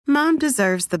Mom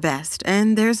deserves the best,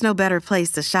 and there's no better place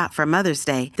to shop for Mother's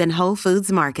Day than Whole Foods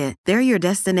Market. They're your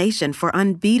destination for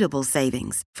unbeatable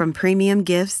savings, from premium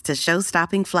gifts to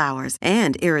show-stopping flowers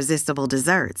and irresistible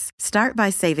desserts. Start by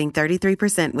saving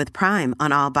 33% with Prime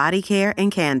on all body care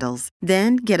and candles.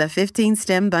 Then get a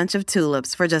 15-stem bunch of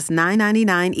tulips for just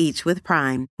 $9.99 each with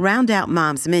Prime. Round out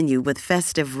Mom's menu with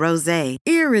festive rosé,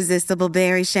 irresistible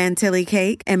berry chantilly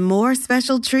cake, and more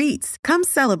special treats. Come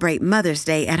celebrate Mother's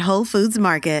Day at Whole Foods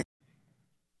Market.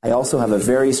 I also have a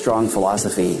very strong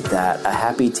philosophy that a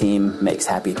happy team makes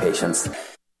happy patients.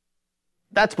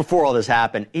 That's before all this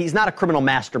happened. He's not a criminal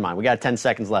mastermind. We got 10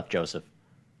 seconds left, Joseph.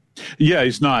 Yeah,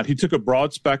 he's not. He took a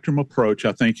broad spectrum approach.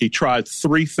 I think he tried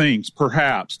three things,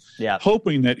 perhaps,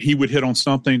 hoping that he would hit on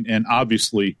something, and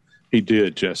obviously he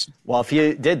did, Jesse. Well, if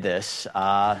he did this,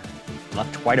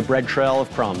 left quite a bread trail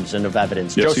of crumbs and of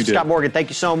evidence. Yes, Joseph Scott Morgan, thank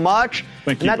you so much.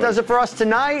 Thank you, and that does it for us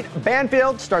tonight.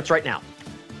 Banfield starts right now.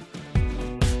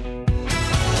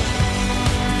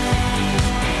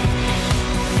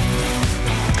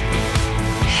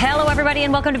 Hello, everybody,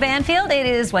 and welcome to Banfield. It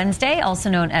is Wednesday,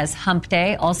 also known as Hump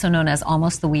Day, also known as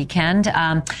almost the weekend.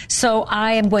 So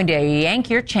I am going to yank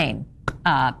your chain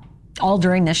all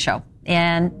during this show.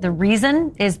 And the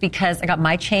reason is because I got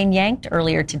my chain yanked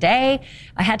earlier today.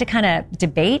 I had to kind of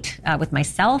debate with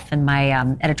myself and my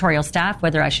editorial staff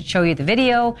whether I should show you the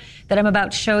video that I'm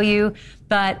about to show you.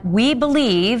 But we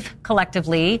believe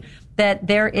collectively that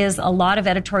there is a lot of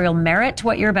editorial merit to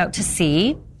what you're about to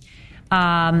see.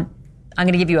 I'm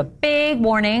going to give you a big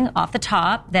warning off the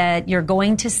top that you're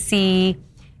going to see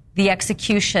the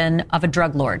execution of a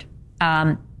drug lord.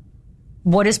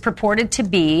 What is purported to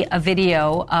be a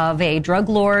video of a drug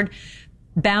lord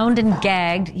bound and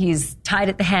gagged. He's tied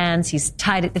at the hands. He's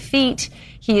tied at the feet.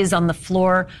 He is on the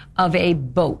floor of a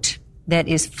boat that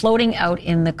is floating out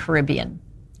in the Caribbean.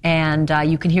 And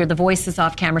you can hear the voices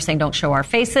off camera saying, "Don't show our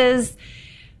faces."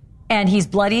 And he's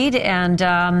bloodied,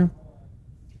 and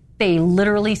they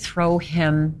literally throw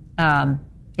him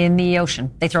in the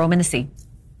ocean. They throw him in the sea.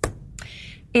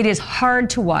 It is hard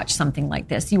to watch something like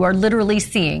this. You are literally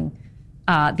seeing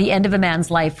the end of a man's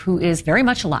life who is very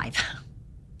much alive.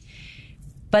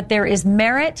 But there is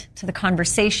merit to the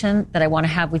conversation that I want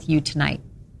to have with you tonight.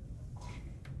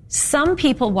 Some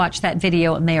people watch that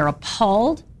video and they are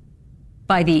appalled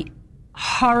by the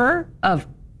horror of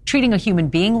treating a human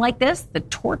being like this, the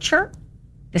torture,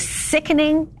 the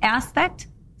sickening aspect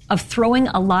of throwing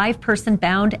a live person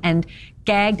bound and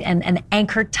gagged and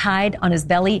anchored tied on his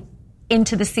belly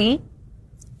into the sea.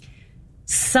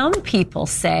 Some people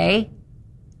say,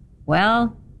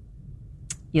 well,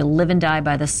 you live and die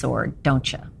by the sword,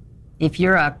 don't you? If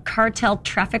you're a cartel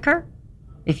trafficker,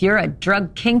 if you're a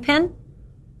drug kingpin,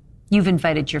 you've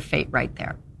invited your fate right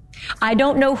there. I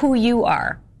don't know who you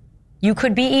are. You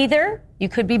could be either. You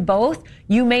could be both.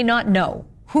 You may not know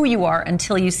who you are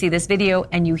until you see this video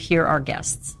and you hear our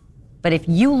guests. But if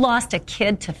you lost a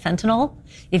kid to fentanyl,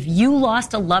 if you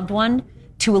lost a loved one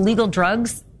to illegal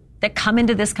drugs that come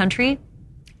into this country,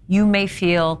 you may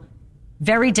feel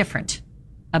very different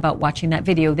about watching that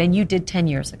video than you did 10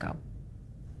 years ago.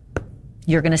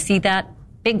 You're going to see that.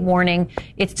 Big warning.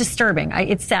 It's disturbing.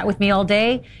 It sat with me all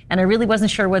day, and I really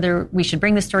wasn't sure whether we should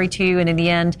bring the story to you. And in the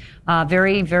end,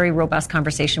 very, very robust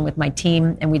conversation with my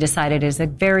team, and we decided it is a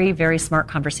very, very smart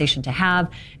conversation to have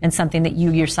and something that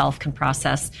you yourself can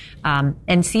process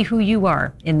and see who you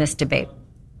are in this debate.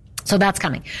 So that's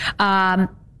coming.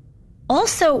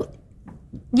 Also,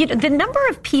 the number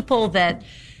of people that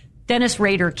Dennis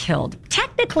Rader killed,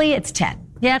 technically it's 10.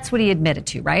 That's what he admitted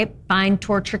to, right? Find,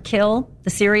 torture, kill, the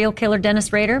serial killer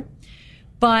Dennis Rader.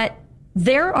 But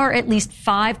there are at least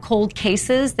 5 cold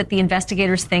cases that the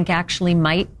investigators think actually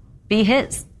might be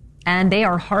his. And they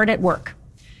are hard at work.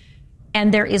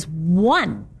 And there is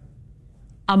one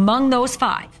among those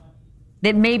 5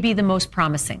 that may be the most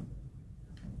promising.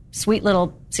 Sweet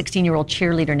little 16-year-old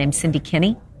cheerleader named Cindy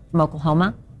Kinney from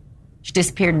Oklahoma. She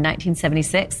disappeared in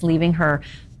 1976, leaving her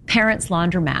parents'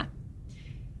 laundromat.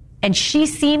 And she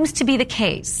seems to be the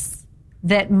case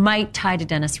that might tie to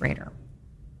Dennis Rader.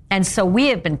 And so we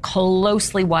have been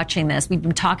closely watching this. We've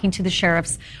been talking to the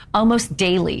sheriffs almost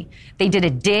daily. They did a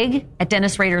dig at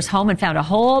Dennis Rader's home and found a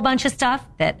whole bunch of stuff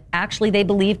that actually they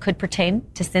believe could pertain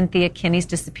to Cynthia Kinney's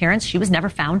disappearance. She was never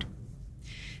found.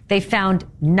 They found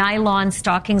nylon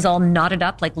stockings all knotted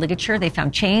up like ligature. They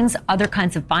found chains, other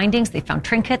kinds of bindings. They found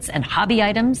trinkets and hobby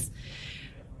items.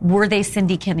 Were they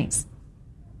Cindy Kinney's?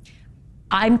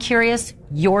 I'm curious,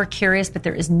 you're curious, but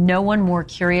there is no one more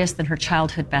curious than her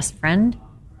childhood best friend,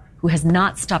 who has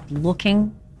not stopped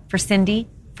looking for Cindy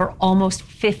for almost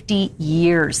 50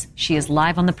 years. She is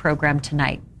live on the program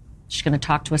tonight. She's going to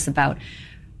talk to us about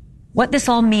what this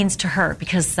all means to her,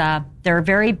 because there are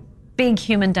very big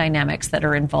human dynamics that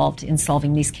are involved in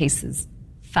solving these cases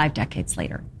 5 decades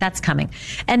later. That's coming.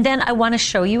 And then I want to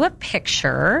show you a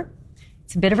picture.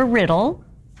 It's a bit of a riddle.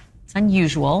 It's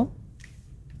unusual.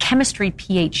 Chemistry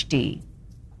PhD,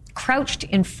 crouched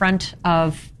in front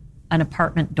of an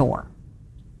apartment door.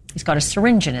 He's got a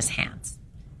syringe in his hands.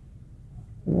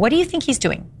 What do you think he's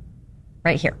doing?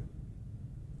 Right here.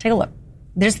 Take a look.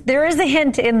 There is a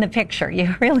hint in the picture.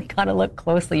 You really got to look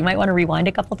closely. You might want to rewind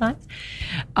a couple times.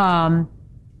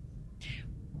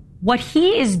 What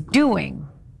he is doing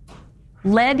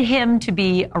led him to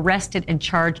be arrested and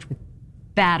charged with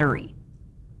battery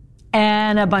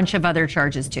and a bunch of other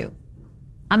charges too.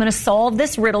 I'm going to solve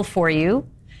this riddle for you.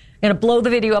 I'm going to blow the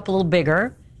video up a little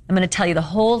bigger. I'm going to tell you the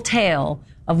whole tale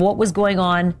of what was going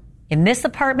on in this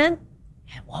apartment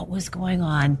and what was going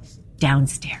on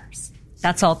downstairs.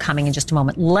 That's all coming in just a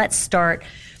moment. Let's start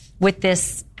with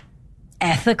this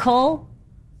ethical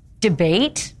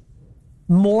debate,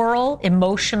 moral,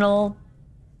 emotional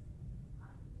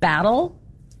battle,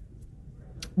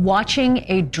 watching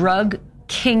a drug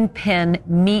kingpin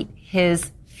meet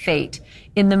his fate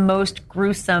in the most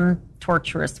gruesome,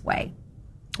 torturous way.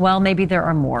 Well, maybe there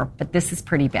are more, but this is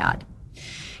pretty bad.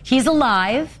 He's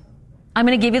alive. I'm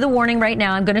going to give you the warning right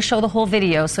now. I'm going to show the whole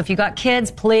video. So if you got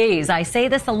kids, please, I say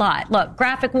this a lot. Look,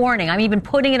 graphic warning. I'm even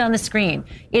putting it on the screen.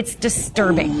 It's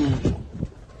disturbing.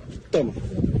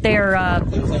 They're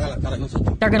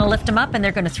going to lift him up and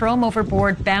they're going to throw him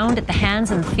overboard, bound at the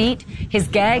hands and feet. His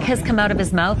gag has come out of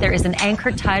his mouth. There is an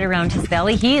anchor tied around his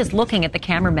belly. He is looking at the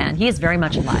cameraman. He is very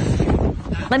much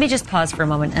alive. Let me just pause for a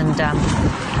moment, and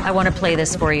I want to play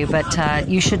this for you, but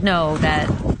you should know that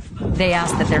they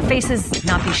ask that their faces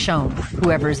not be shown,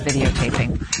 whoever is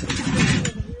videotaping.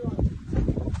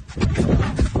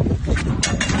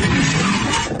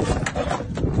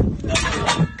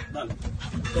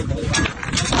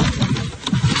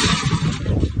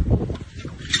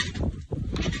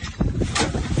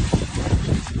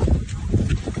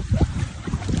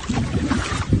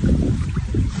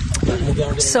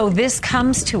 So this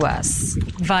comes to us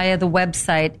via the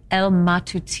website El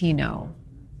Matutino.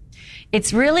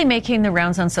 It's really making the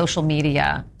rounds on social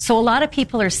media. So a lot of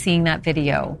people are seeing that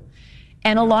video.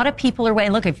 And a lot of people are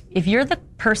waiting. Look, if you're the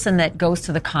person that goes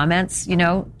to the comments, you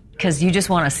know, because you just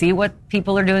want to see what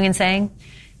people are doing and saying,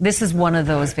 this is one of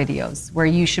those videos where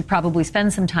you should probably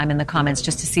spend some time in the comments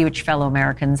just to see what your fellow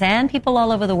Americans and people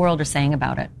all over the world are saying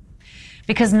about it.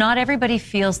 Because not everybody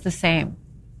feels the same.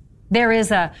 There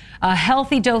is a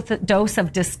healthy dose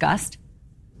of disgust.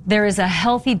 There is a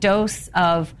healthy dose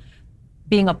of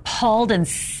being appalled and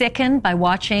sickened by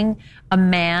watching a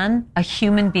man, a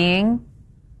human being,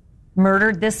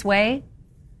 murdered this way.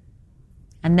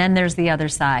 And then there's the other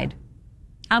side.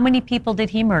 How many people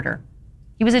did he murder?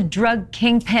 He was a drug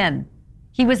kingpin.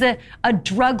 He was a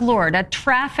drug lord, a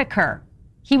trafficker.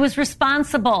 He was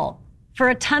responsible for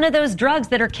a ton of those drugs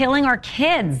that are killing our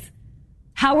kids.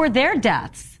 How were their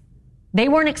deaths? They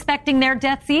weren't expecting their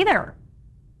deaths either.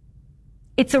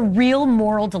 It's a real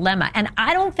moral dilemma. And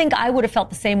I don't think I would have felt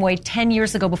the same way 10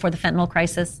 years ago before the fentanyl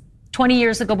crisis, 20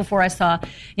 years ago before I saw,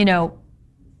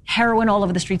 heroin all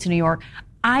over the streets of New York.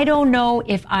 I don't know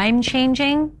if I'm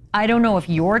changing. I don't know if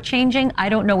you're changing. I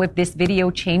don't know if this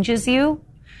video changes you.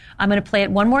 I'm going to play it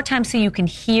one more time so you can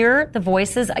hear the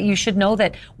voices. You should know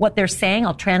that what they're saying,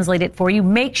 I'll translate it for you.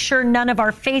 Make sure none of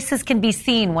our faces can be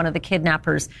seen, one of the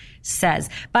kidnappers says.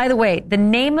 By the way, the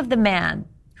name of the man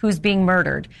who's being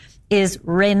murdered is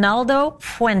Reynaldo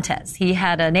Fuentes. He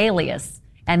had an alias,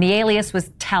 and the alias was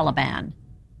Taliban.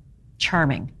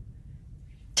 Charming.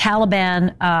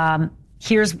 Taliban,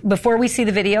 before we see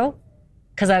the video,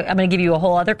 because I'm going to give you a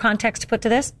whole other context to put to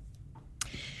this.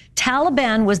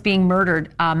 Taliban was being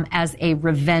murdered as a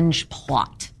revenge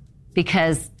plot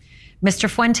because Mr.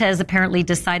 Fuentes apparently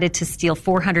decided to steal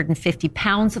 450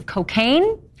 pounds of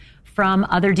cocaine from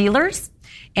other dealers,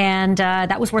 and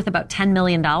that was worth about $10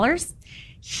 million.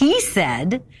 He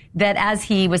said that as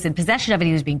he was in possession of it,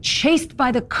 he was being chased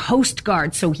by the Coast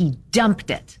Guard, so he dumped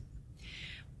it.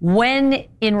 When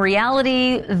in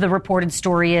reality, the reported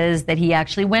story is that he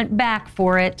actually went back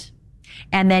for it,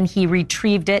 and then he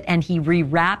retrieved it and he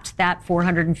rewrapped that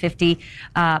 450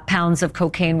 pounds of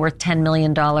cocaine worth $10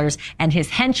 million, and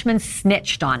his henchmen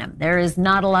snitched on him. There is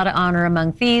not a lot of honor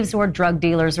among thieves or drug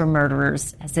dealers or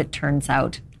murderers, as it turns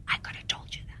out. I could have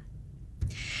told you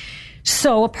that.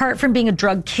 So apart from being a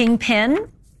drug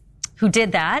kingpin who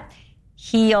did that,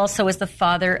 he also is the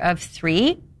father of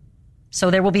 3.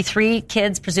 So there will be 3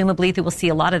 kids, presumably, who will see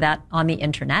a lot of that on the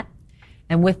internet.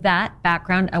 And with that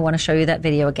background, I want to show you that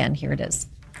video again. Here it is.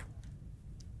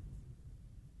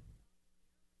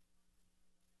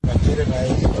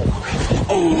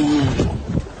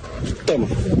 Toma.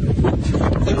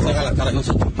 Te lo saca la cara, no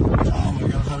sé.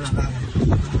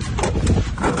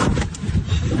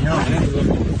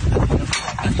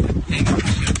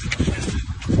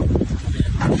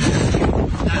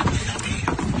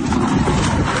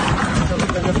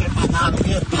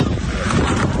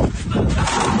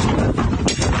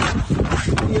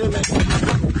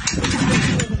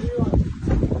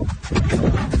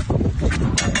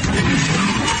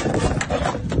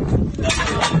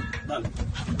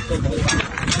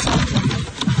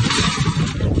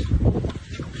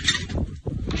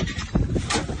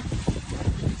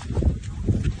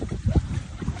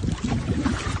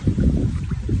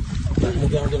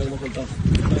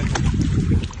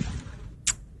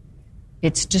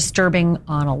 It's disturbing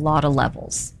on a lot of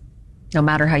levels, no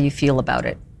matter how you feel about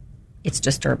it. It's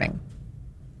disturbing.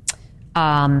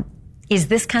 Is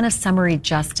this kind of summary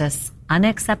justice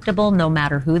unacceptable no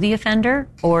matter who the offender,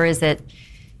 or is it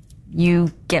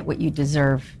you get what you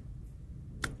deserve?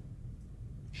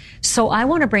 So I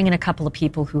want to bring in a couple of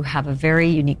people who have a very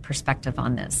unique perspective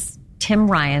on this. Tim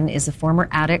Ryan is a former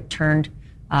addict turned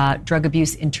drug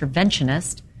abuse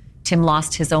interventionist. Tim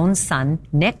lost his own son,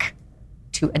 Nick,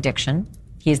 to addiction.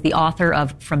 He is the author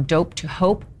of From Dope to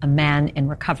Hope, A Man in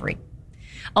Recovery.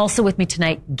 Also with me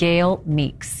tonight, Gail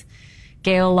Meeks.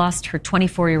 Gail lost her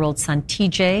 24-year-old son,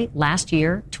 TJ, last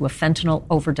year to a fentanyl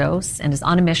overdose and is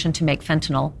on a mission to make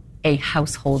fentanyl a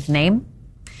household name.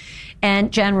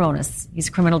 And Jan Ronas, he's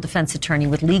a criminal defense attorney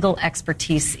with legal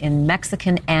expertise in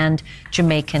Mexican and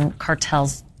Jamaican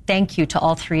cartels. Thank you to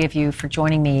all three of you for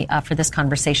joining me for this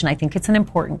conversation. I think it's an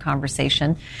important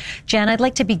conversation. Jan, I'd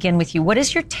like to begin with you. What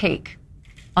is your take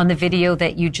on the video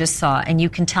that you just saw? And you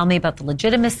can tell me about the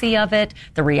legitimacy of it,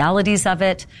 the realities of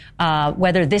it,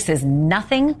 whether this is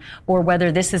nothing or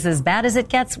whether this is as bad as it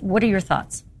gets. What are your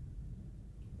thoughts?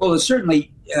 Well, it's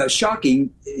certainly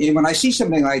shocking. And when I see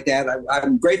something like that,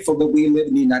 I'm grateful that we live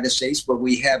in the United States where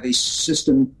we have a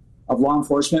system of law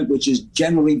enforcement which is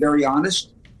generally very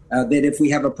honest. That if we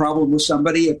have a problem with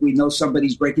somebody, if we know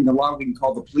somebody's breaking the law, we can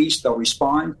call the police, they'll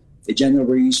respond. They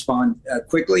generally respond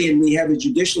quickly, and we have a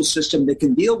judicial system that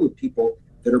can deal with people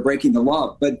that are breaking the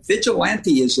law. But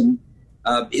vigilantism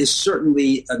is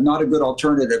certainly not a good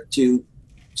alternative to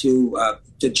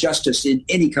justice in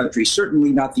any country,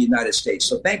 certainly not the United States.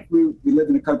 So thankfully, we live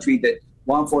in a country that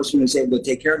law enforcement is able to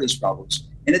take care of these problems.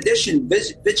 In addition,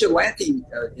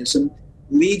 vigilantism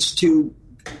leads to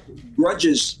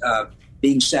grudges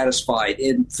being satisfied.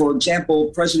 And for example,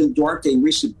 President Duarte,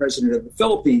 recent president of the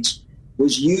Philippines,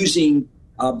 was using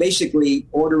basically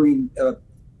ordering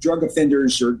drug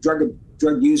offenders or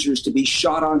drug users to be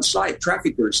shot on sight,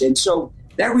 traffickers. And so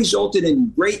that resulted in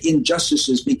great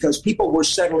injustices because people were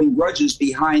settling grudges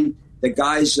behind the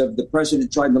guise of the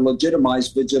president trying to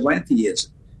legitimize vigilantism.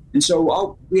 And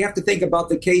so we have to think about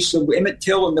the case of Emmett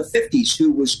Till in the 50s,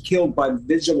 who was killed by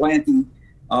vigilante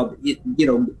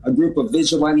a group of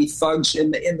vigilante thugs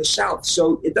in the South.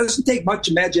 So it doesn't take much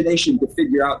imagination to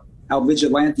figure out how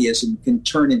vigilantism can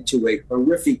turn into a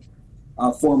horrific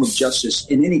form of justice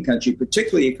in any country,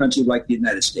 particularly a country like the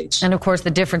United States. And of course, the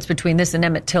difference between this and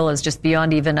Emmett Till is just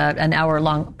beyond even an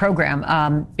hour-long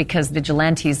program because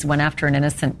vigilantes went after an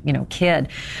innocent, kid.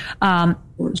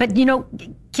 But,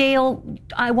 Gail,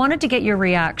 I wanted to get your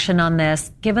reaction on this,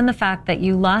 given the fact that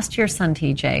you lost your son,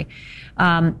 TJ.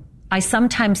 I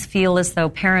sometimes feel as though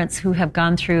parents who have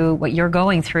gone through what you're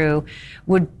going through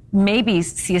would maybe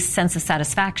see a sense of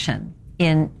satisfaction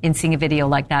in seeing a video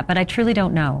like that, but I truly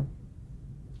don't know.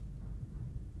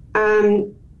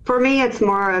 For me, it's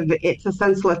a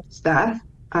senseless death.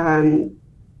 No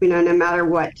matter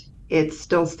what, it's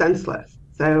still senseless.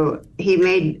 So he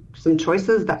made some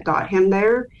choices that got him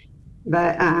there,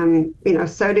 but,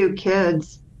 so do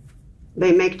kids.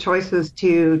 They make choices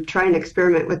to try and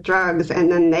experiment with drugs,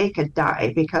 and then they could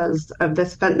die because of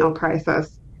this fentanyl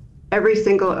crisis. Every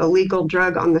single illegal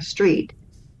drug on the street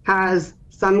has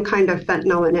some kind of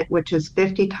fentanyl in it, which is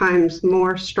 50 times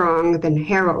more strong than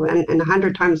heroin and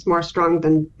 100 times more strong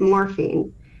than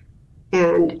morphine.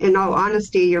 And in all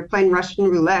honesty, you're playing Russian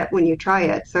roulette when you try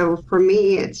it. So for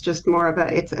me, it's just more of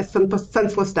it's a simple,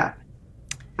 senseless death.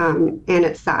 And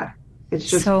it's sad.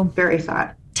 It's just very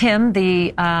sad. Tim,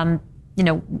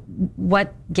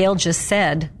 what Gail just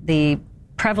said, the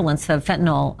prevalence of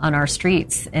fentanyl on our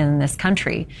streets in this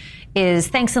country is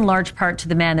thanks in large part to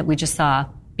the man that we just saw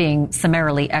being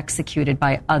summarily executed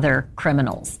by other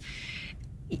criminals.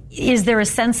 Is there a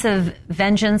sense of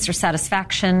vengeance or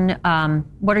satisfaction?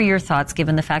 What are your thoughts,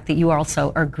 given the fact that you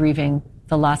also are grieving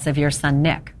the loss of your son,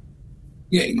 Nick?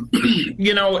 Yeah,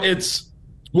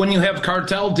 when you have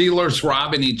cartel dealers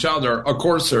robbing each other, of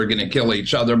course they're going to kill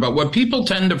each other. But what people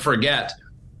tend to forget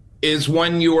is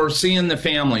when you are seeing the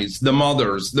families, the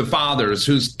mothers, the fathers,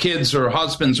 whose kids or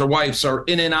husbands or wives are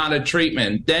in and out of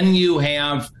treatment, then you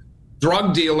have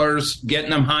drug dealers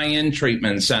getting them high-end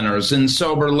treatment centers and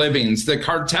sober livings. The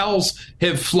cartels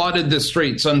have flooded the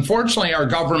streets. Unfortunately, our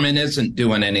government isn't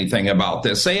doing anything about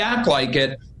this. They act like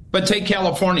it, but take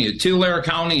California. Tulare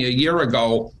County a year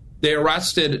ago, they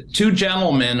arrested 2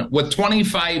 gentlemen with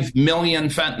 25 million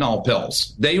fentanyl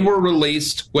pills. They were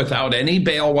released without any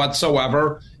bail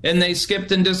whatsoever, and they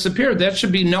skipped and disappeared. That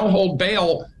should be no hold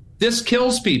bail. This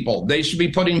kills people. They should be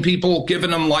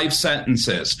giving them life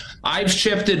sentences. I've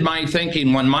shifted my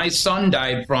thinking. When my son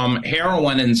died from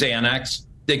heroin and Xanax,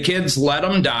 the kids let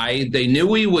him die. They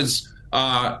knew he was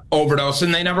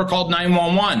overdosing. They never called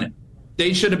 911.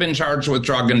 They should have been charged with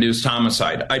drug-induced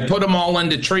homicide. I put them all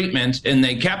into treatment, and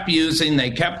they kept using,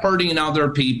 they kept hurting other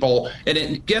people, and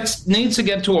it needs to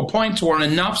get to a point where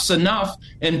enough's enough,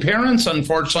 and parents,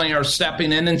 unfortunately, are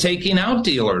stepping in and taking out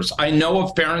dealers. I know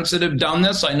of parents that have done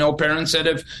this. I know parents that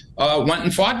have went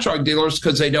and fought drug dealers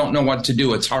because they don't know what to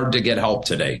do. It's hard to get help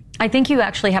today. I think you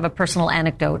actually have a personal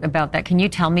anecdote about that. Can you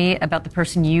tell me about the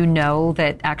person you know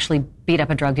that actually beat up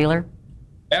a drug dealer?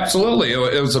 Absolutely.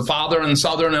 It was a father in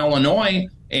Southern Illinois,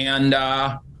 and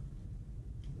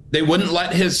they wouldn't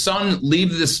let his son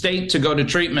leave the state to go to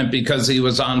treatment because he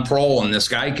was on parole. And this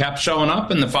guy kept showing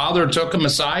up, and the father took him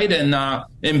aside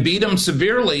and beat him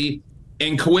severely.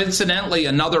 And coincidentally,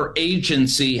 another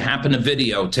agency happened to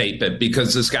videotape it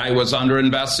because this guy was under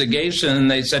investigation.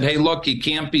 And they said, hey, look, you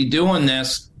can't be doing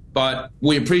this, but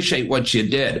we appreciate what you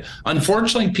did.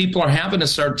 Unfortunately, people are having to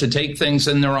start to take things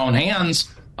in their own hands.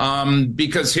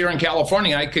 Because here in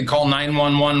California, I could call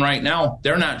 911 right now.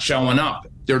 They're not showing up.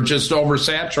 They're just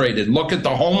oversaturated. Look at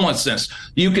the homelessness.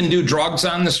 You can do drugs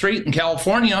on the street in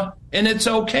California, and it's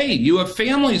okay. You have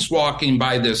families walking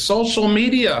by this. Social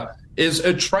media is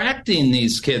attracting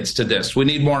these kids to this. We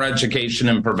need more education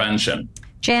and prevention.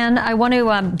 Jan, I want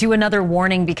to do another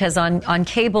warning because on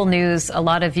cable news, a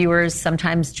lot of viewers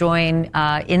sometimes join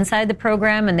inside the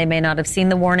program and they may not have seen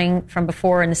the warning from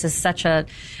before. And this is such a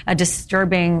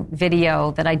disturbing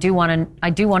video that I do want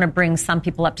to bring some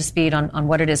people up to speed on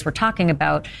what it is we're talking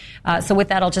about. So with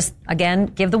that, I'll just, again,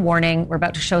 give the warning. We're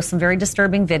about to show some very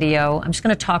disturbing video. I'm just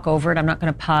going to talk over it. I'm not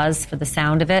going to pause for the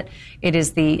sound of it. It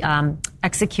is the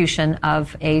execution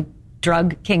of a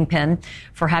drug kingpin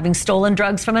for having stolen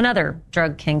drugs from another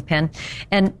drug kingpin.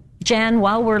 And Jan,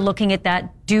 while we're looking at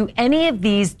that, do any of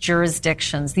these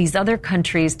jurisdictions, these other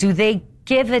countries, do they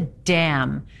give a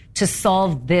damn to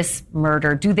solve this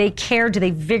murder? Do they care? Do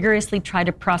they vigorously try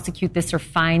to prosecute this or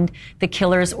find the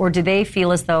killers? Or do they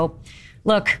feel as though,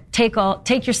 look, take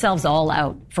yourselves all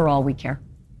out for all we care?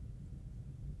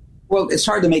 Well, it's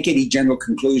hard to make any general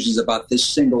conclusions about this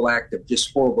single act of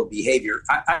just horrible behavior.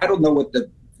 I don't know what the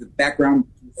background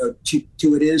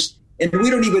to it is. And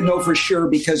we don't even know for sure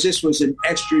because this was an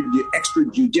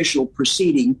extrajudicial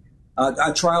proceeding,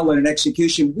 a trial and an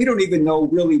execution. We don't even know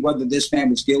really whether this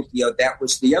man was guilty of that,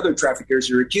 which the other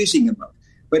traffickers are accusing him of.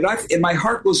 But and my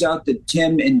heart goes out to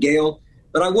Tim and Gail.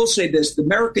 But I will say this, the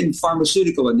American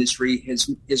pharmaceutical industry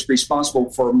is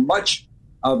responsible for much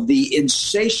of the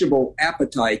insatiable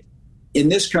appetite in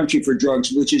this country for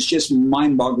drugs, which is just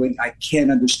mind-boggling. I can't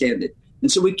understand it.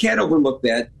 And so we can't overlook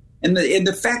that. And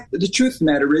the truth of the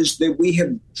matter is that we have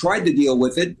tried to deal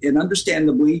with it, and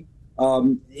understandably,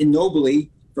 and nobly,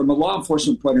 from a law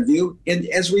enforcement point of view. And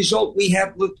as a result, we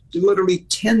have literally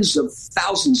tens of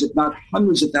thousands, if not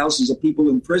hundreds of thousands of people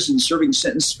in prison serving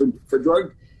sentence for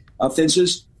drug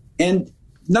offenses. And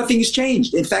nothing has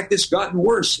changed. In fact, it's gotten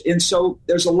worse. And so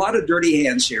there's a lot of dirty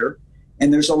hands here,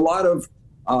 and there's a lot of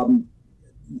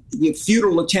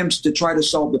futile attempts to try to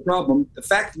solve the problem. The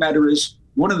fact of the matter is,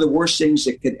 one of the worst things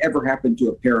that could ever happen to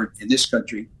a parent in this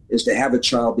country is to have a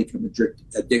child become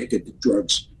addicted to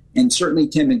drugs. And certainly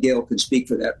Tim and Gail can speak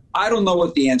for that. I don't know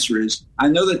what the answer is. I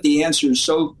know that the answer is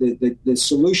the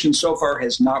solution so far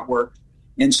has not worked.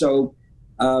 And so,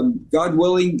 God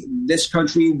willing, this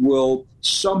country will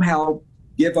somehow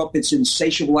give up its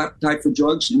insatiable appetite for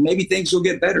drugs, and maybe things will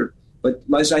get better. But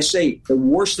as I say, the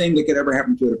worst thing that could ever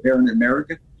happen to a parent in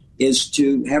America is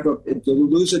to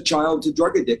lose a child to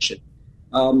drug addiction.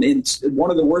 And one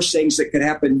of the worst things that could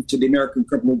happen to the American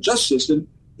criminal justice system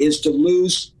is to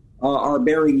lose our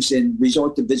bearings and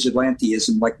resort to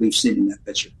vigilantism like we've seen in that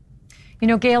picture. You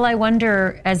know, Gail, I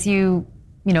wonder, as you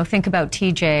think about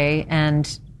TJ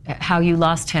and how you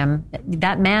lost him,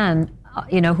 that man,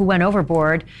 who went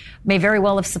overboard may very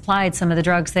well have supplied some of the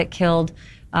drugs that killed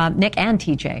Nick and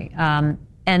TJ.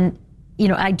 And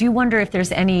I do wonder if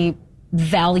there's any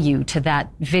value to that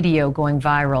video going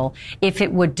viral if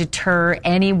it would deter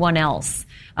anyone else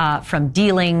from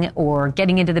dealing or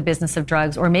getting into the business of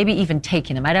drugs or maybe even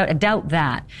taking them. I doubt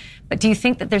that. But do you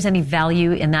think that there's any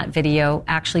value in that video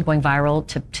actually going viral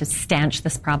to stanch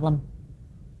this problem?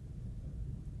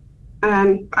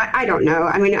 I don't know.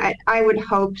 I mean, I would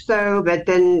hope so. But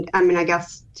then, I mean, I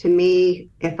guess to me,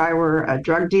 if I were a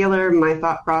drug dealer, my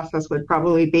thought process would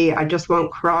probably be I just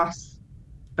won't cross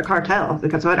the cartel,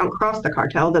 because if I don't cross the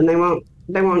cartel, then they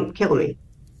won't kill me.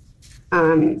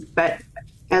 But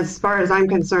as far as I'm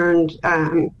concerned,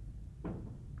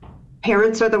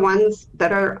 parents are the ones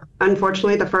that are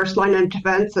unfortunately the first line of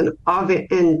defense, and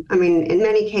I mean, in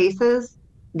many cases,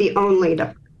 the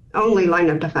only line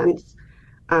of defense.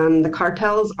 The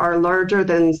cartels are larger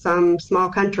than some small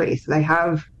countries. They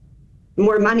have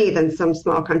more money than some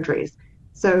small countries.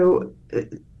 So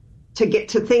to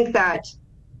think that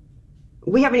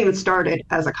we haven't even started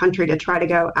as a country to try to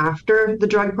go after the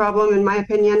drug problem, in my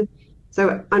opinion.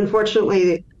 So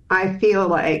unfortunately, I feel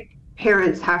like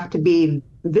parents have to be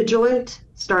vigilant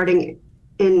starting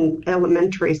in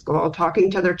elementary school,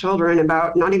 talking to their children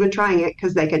about not even trying it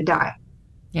because they could die.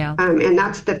 Yeah. And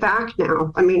that's the fact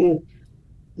now. I mean,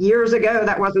 years ago,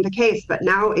 that wasn't the case. But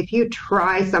now if you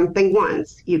try something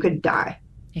once, you could die.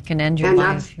 It can end your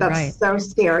life. And that's right. so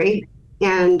scary.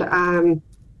 And,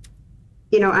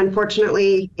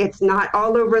 unfortunately, it's not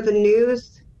all over the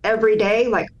news every day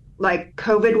like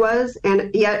COVID was.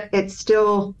 And yet it's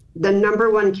still the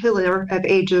number one killer of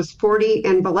ages 40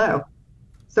 and below.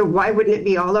 So why wouldn't it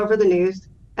be all over the news?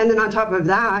 And then on top of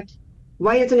that,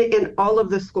 why isn't it in all of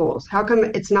the schools? How come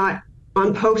it's not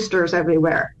on posters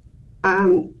everywhere?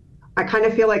 I kind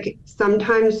of feel like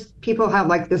sometimes people have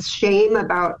like this shame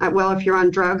about, well, if you're on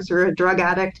drugs or a drug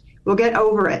addict, we'll get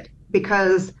over it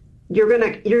because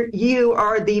you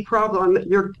are the problem.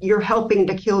 You're helping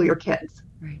to kill your kids.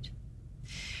 Right.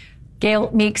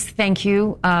 Gail Meeks, thank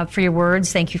you for your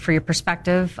words. Thank you for your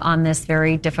perspective on this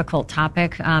very difficult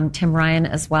topic. Tim Ryan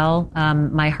as well.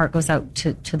 My heart goes out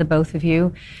to the both of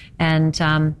you. And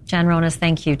Jan Ronas,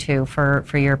 thank you too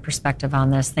for your perspective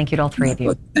on this. Thank you to all three of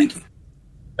you. Thank you.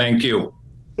 Thank you.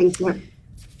 Thank you.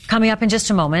 Coming up in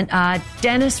just a moment,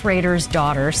 Dennis Rader's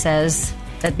daughter says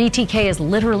that BTK is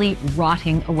literally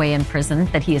rotting away in prison,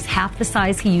 that he is half the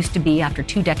size he used to be after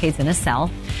 2 decades in a cell.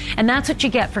 And that's what you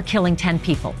get for killing 10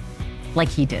 people, like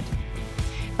he did.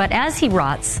 But as he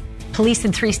rots, police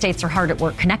in 3 states are hard at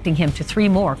work connecting him to 3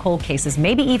 more cold cases,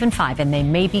 maybe even 5, and they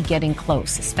may be getting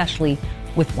close, especially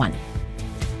with one.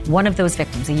 One of those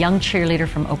victims, a young cheerleader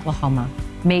from Oklahoma,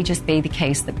 may just be the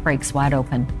case that breaks wide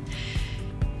open.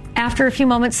 After a few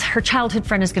moments, her childhood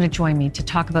friend is going to join me to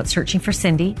talk about searching for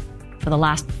Cindy for the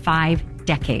last 5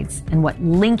 decades and what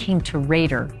linking to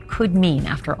Rader could mean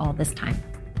after all this time.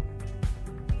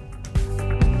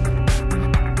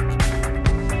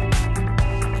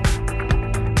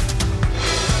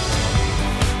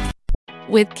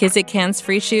 With Kizik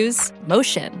hands-free shoes,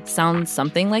 motion sounds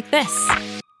something like this.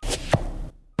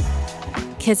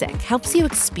 Kizik helps you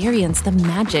experience the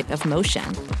magic of motion.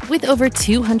 With over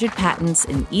 200 patents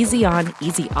and easy-on,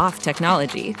 easy-off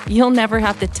technology, you'll never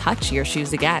have to touch your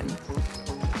shoes again.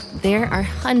 There are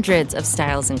hundreds of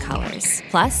styles and colors,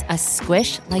 plus a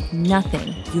squish like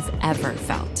nothing you've ever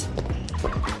felt.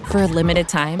 For a limited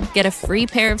time, get a free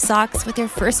pair of socks with your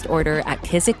first order at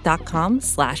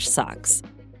kizik.com/socks.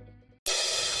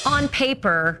 On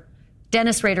paper,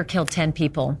 Dennis Rader killed 10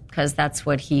 people because that's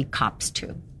what he cops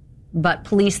to. But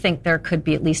police think there could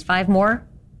be at least 5 more.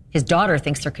 His daughter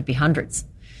thinks there could be hundreds.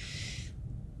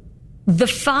 The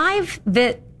 5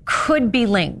 that could be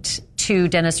linked to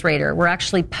Dennis Rader were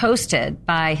actually posted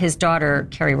by his daughter,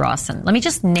 Carrie Rawson. Let me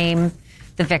just name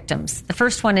the victims. The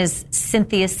first one is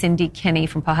Cynthia Cindy Kinney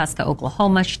from Pawhuska,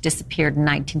 Oklahoma. She disappeared in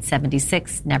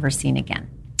 1976, never seen again.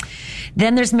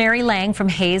 Then there's Mary Lang from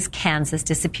Hays, Kansas,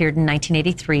 disappeared in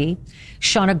 1983.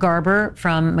 Shauna Garber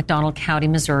from McDonald County,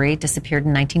 Missouri, disappeared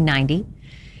in 1990.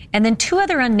 And then 2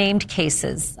 other unnamed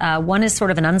cases. One is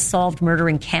sort of an unsolved murder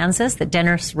in Kansas that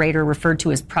Dennis Rader referred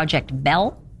to as Project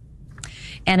Bell,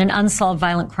 and an unsolved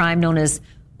violent crime known as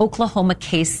Oklahoma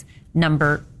Case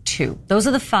Number 2. Those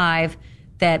are the 5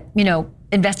 that,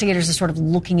 investigators are sort of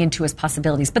looking into as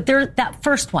possibilities. But that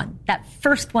first one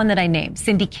that I named,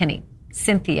 Cynthia Kinney,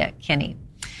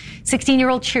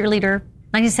 16-year-old cheerleader,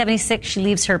 1976, she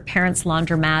leaves her parents'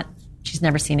 laundromat. She's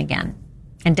never seen again.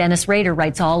 And Dennis Rader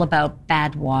writes all about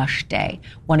Bad Wash Day,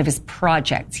 one of his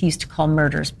projects. He used to call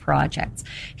murders projects.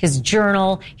 His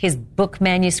journal, his book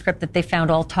manuscript that they found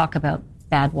all talk about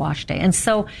Bad Wash Day. And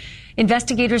so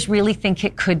investigators really think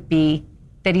it could be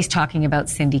that he's talking about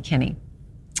Cindy Kinney.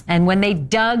 And when they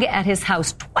dug at his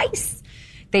house twice,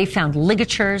 They found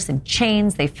ligatures and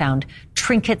chains. They found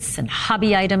trinkets and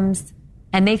hobby items.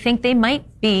 And they think they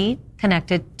might be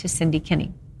connected to Cindy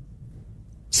Kinney.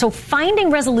 So finding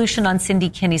resolution on Cindy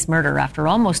Kinney's murder after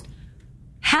almost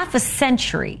half a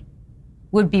century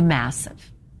would be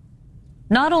massive.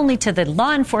 Not only to the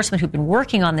law enforcement who've been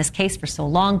working on this case for so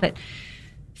long, but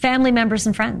family members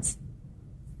and friends.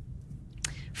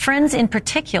 Friends in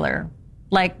particular,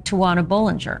 like Tawana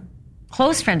Bollinger,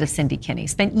 close friend of Cindy Kinney,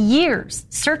 spent years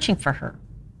searching for her.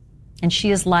 And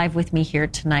she is live with me here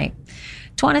tonight.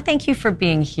 Tawana, thank you for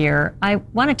being here. I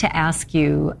wanted to ask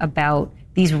you about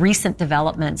these recent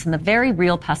developments and the very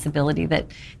real possibility that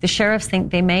the sheriffs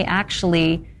think they may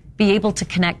actually be able to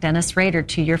connect Dennis Rader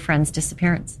to your friend's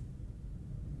disappearance.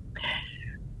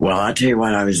 Well, I'll tell you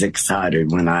what, I was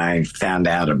excited when I found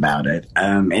out about it.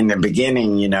 In the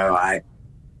beginning, I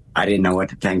didn't know what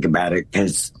to think about it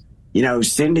because,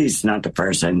 Cindy's not the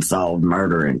first unsolved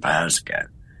murder in Pasco.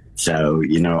 So,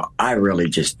 I really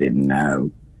just didn't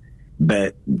know.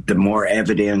 But the more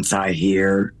evidence I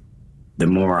hear, the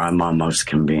more I'm almost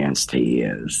convinced he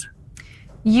is.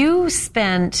 You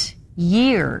spent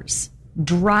years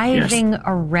driving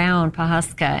around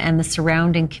Pawhuska and the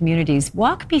surrounding communities.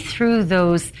 Walk me through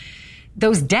those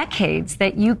decades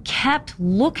that you kept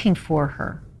looking for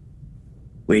her.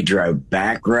 We drove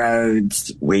back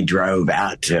roads. We drove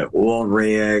out to oil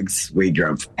rigs. We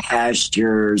drove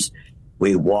pastures.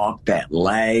 We walked that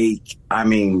lake. I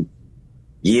mean,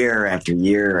 year after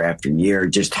year after year,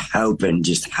 just hoping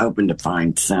to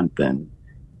find something.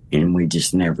 And we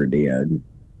just never did.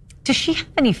 Does she have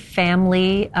any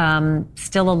family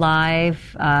still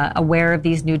alive, aware of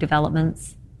these new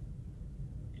developments?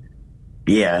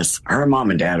 Yes, her mom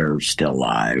and dad are still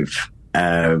alive.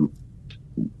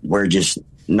 We're just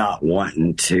not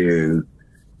wanting to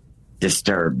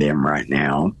disturb them right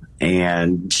now.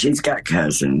 And she's got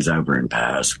cousins over in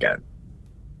Pasco.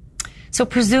 So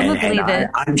presumably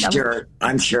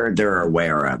I'm sure they're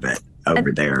aware of it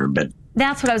over there, but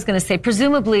that's what I was going to say.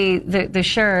 Presumably the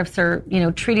sheriffs are,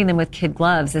 treating them with kid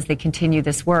gloves as they continue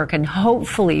this work and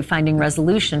hopefully finding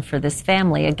resolution for this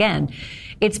family. Again,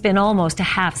 it's been almost a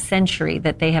half century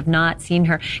that they have not seen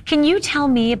her. Can you tell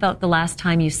me about the last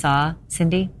time you saw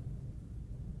Cindy?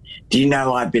 Do you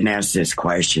know, I've been asked this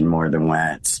question more than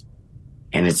once,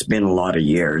 and it's been a lot of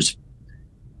years,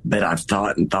 but I've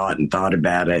thought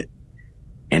about it,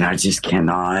 and I just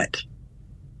cannot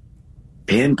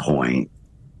pinpoint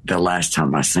the last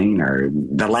time I seen her.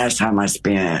 The last time I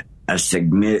spent a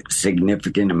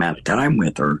significant amount of time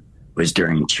with her was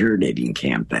during cheerleading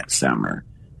camp that summer.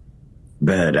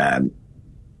 But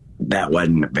that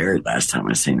wasn't the very last time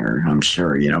I seen her, I'm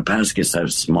sure. Pasco's so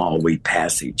small, we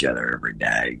pass each other every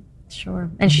day.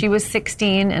 Sure. And she was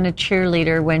 16 and a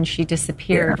cheerleader when she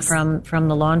disappeared from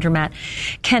the laundromat.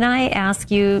 Can I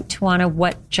ask you, Tawana,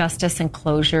 what justice and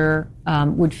closure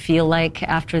would feel like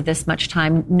after this much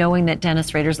time, knowing that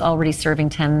Dennis Rader's already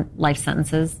serving 10 life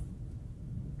sentences?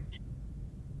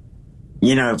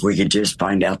 If we could just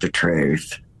find out the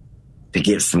truth to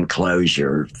get some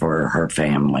closure for her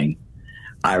family.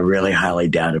 I really highly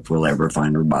doubt if we'll ever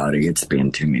find her body. It's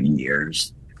been too many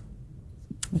years.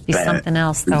 It'd be something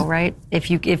else, though, right? If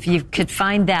you could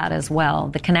find that as well,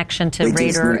 the connection to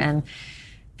Rader and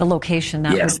the location,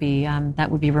 that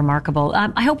would be remarkable.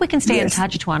 I hope we can stay in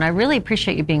touch, Tawana. I really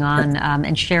appreciate you being on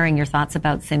and sharing your thoughts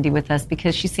about Cindy with us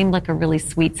because she seemed like a really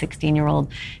sweet 16-year-old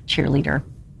cheerleader.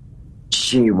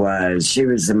 She was.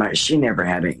 She never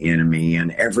had an enemy,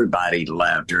 and everybody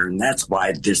loved her, and that's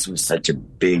why this was such a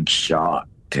big shock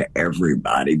to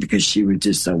everybody because she was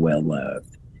just so well loved.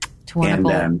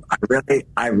 And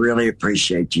I really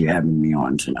appreciate you having me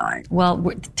on tonight. Well,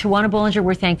 Tawana Bollinger,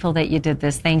 we're thankful that you did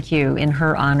this. Thank you in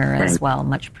her honor as well.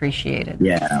 Much appreciated.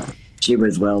 Yeah, she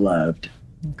was well loved.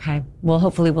 Okay. Well,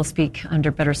 hopefully we'll speak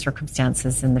under better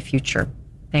circumstances in the future.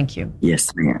 Thank you.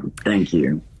 Yes, ma'am. Thank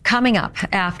you. Coming up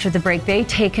after the break, they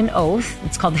take an oath.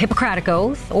 It's called the Hippocratic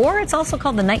Oath, or it's also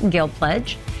called the Nightingale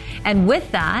Pledge. And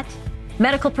with that,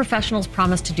 medical professionals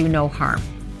promise to do no harm.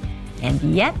 And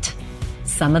yet,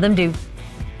 some of them do,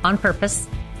 on purpose,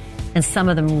 and some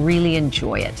of them really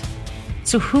enjoy it.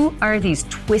 So who are these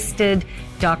twisted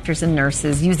doctors and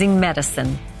nurses using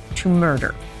medicine to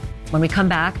murder? When we come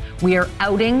back, we are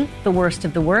outing the worst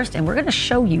of the worst, and we're going to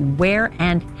show you where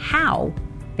and how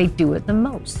they do it the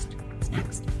most. It's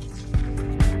next.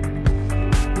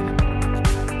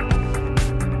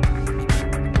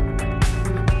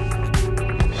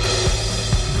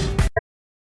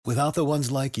 Without the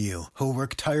ones like you, who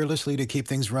work tirelessly to keep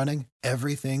things running,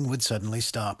 everything would suddenly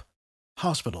stop.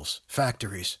 Hospitals,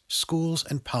 factories, schools,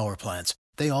 and power plants,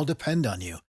 they all depend on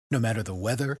you. No matter the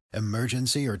weather,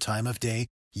 emergency, or time of day,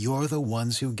 you're the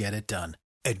ones who get it done.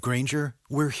 At Grainger,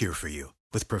 we're here for you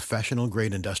with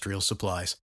professional-grade industrial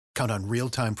supplies. Count on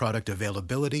real-time product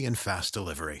availability and fast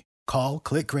delivery. Call,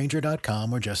 click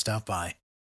Grainger.com, or just stop by.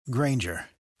 Grainger,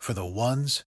 for the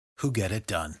ones who get it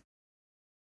done.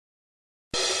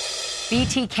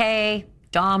 BTK,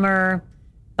 Dahmer,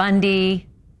 Bundy,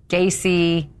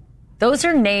 Gacy, those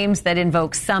are names that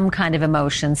invoke some kind of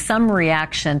emotion, some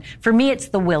reaction. For me, it's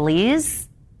the Willies.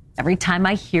 Every time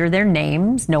I hear their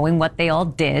names, knowing what they all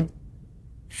did,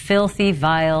 filthy,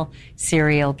 vile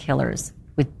serial killers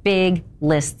with big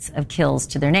lists of kills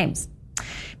to their names.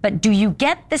 But do you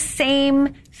get the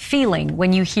same feeling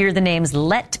when you hear the names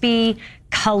Letby,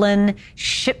 Cullen,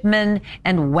 Shipman,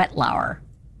 and Wetlauer?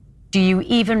 Do you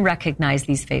even recognize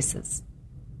these faces?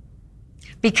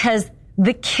 Because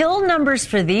the kill numbers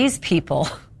for these people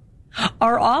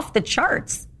are off the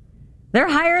charts. They're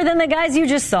higher than the guys you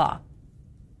just saw.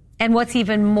 And what's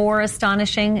even more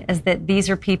astonishing is that these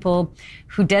are people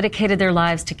who dedicated their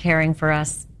lives to caring for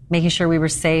us, making sure we were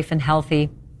safe and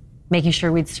healthy, making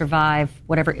sure we'd survive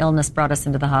whatever illness brought us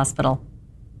into the hospital.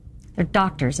 They're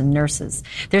doctors and nurses.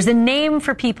 There's a name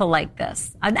for people like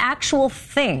this, an actual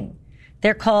thing.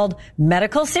 They're called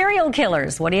medical serial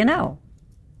killers. What do you know?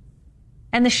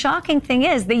 And the shocking thing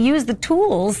is they use the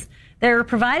tools that are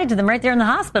provided to them right there in the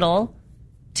hospital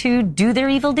to do their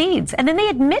evil deeds. And then they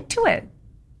admit to it.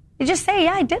 They just say,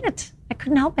 yeah, I did it. I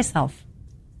couldn't help myself.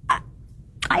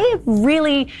 I have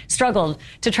really struggled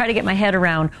to try to get my head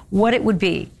around what it would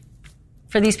be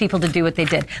for these people to do what they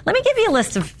did. Let me give you a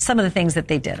list of some of the things that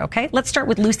they did, okay? Let's start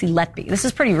with Lucy Letby. This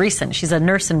is pretty recent. She's a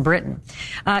nurse in Britain.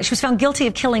 She was found guilty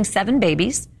of killing 7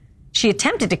 babies. She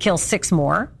attempted to kill 6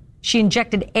 more. She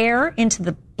injected air into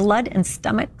the blood and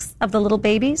stomachs of the little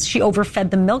babies. She overfed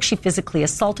them milk. She physically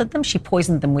assaulted them. She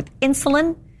poisoned them with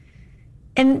insulin.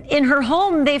 And in her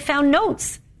home, they found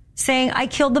notes saying, I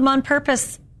killed them on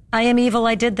purpose. I am evil.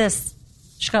 I did this.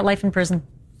 She got life in prison.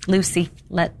 Lucy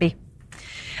Letby.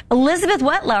 Elizabeth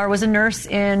Wetlauer was a nurse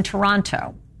in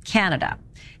Toronto, Canada.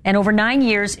 And over 9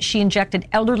 years, she injected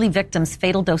elderly victims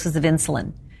fatal doses of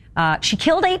insulin. She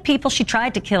killed 8 people. She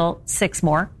tried to kill 6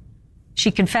 more. She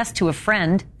confessed to a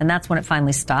friend, and that's when it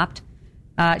finally stopped.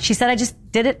 She said, I just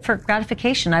did it for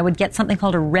gratification. I would get something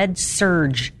called a red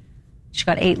surge. She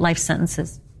got 8 life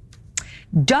sentences.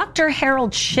 Dr.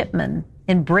 Harold Shipman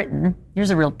in Britain, here's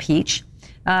a real peach.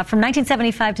 From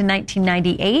 1975 to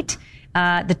 1998,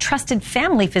 the trusted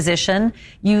family physician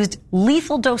used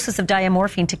lethal doses of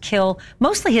diamorphine to kill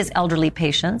mostly his elderly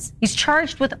patients. He's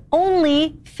charged with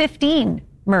only 15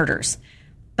 murders,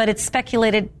 but it's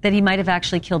speculated that he might have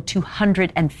actually killed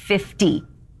 250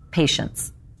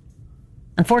 patients.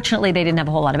 Unfortunately, they didn't have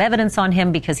a whole lot of evidence on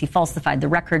him because he falsified the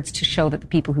records to show that the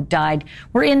people who died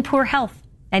were in poor health,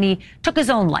 and he took his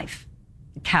own life.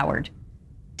 A coward.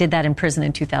 Did that in prison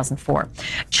in 2004.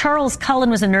 Charles Cullen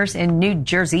was a nurse in New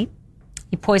Jersey.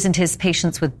 He poisoned his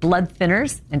patients with blood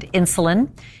thinners and insulin.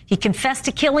 He confessed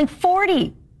to killing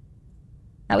 40.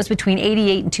 That was between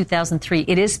 1988 and 2003.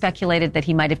 It is speculated that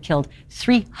he might have killed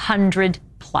 300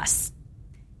 plus.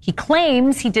 He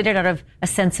claims he did it out of a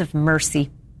sense of mercy,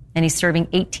 and he's serving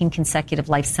 18 consecutive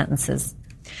life sentences.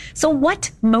 So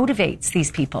what motivates these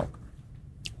people?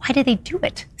 Why do they do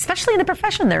it, especially in the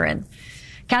profession they're in?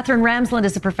 Catherine Ramsland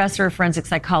is a professor of forensic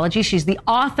psychology. She's the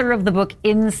author of the book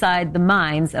Inside the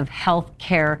Minds of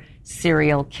Healthcare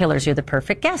Serial Killers. You're the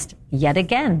perfect guest, yet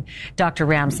again, Dr.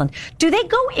 Ramsland. Do they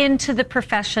go into the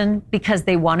profession because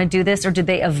they want to do this, or do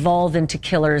they evolve into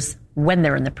killers when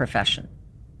they're in the profession?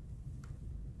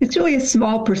 It's really a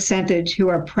small percentage who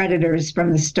are predators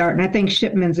from the start. And I think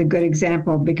Shipman's a good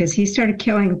example because he started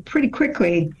killing pretty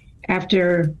quickly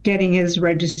after getting his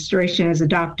registration as a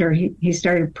doctor. He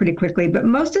started pretty quickly, but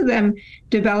most of them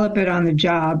develop it on the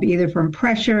job, either from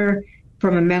pressure,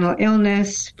 from a mental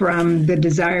illness, from the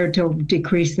desire to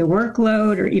decrease the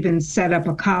workload, or even set up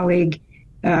a colleague.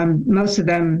 Most of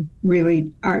them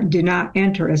really do not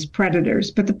enter as predators,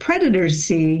 but the predators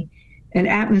see an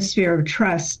atmosphere of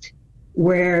trust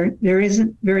where there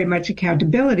isn't very much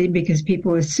accountability because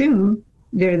people assume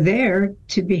they're there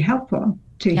to be helpful,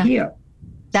 to heal.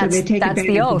 So they take that's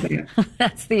the oath. Of it.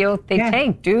 That's the oath they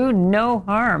take. Do no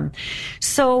harm.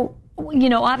 So, you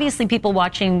know, obviously people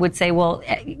watching would say, well,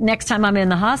 next time I'm in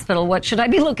the hospital, what should I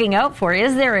be looking out for?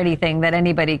 Is there anything that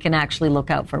anybody can actually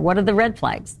look out for? What are the red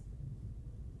flags?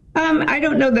 I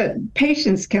don't know that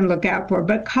patients can look out for,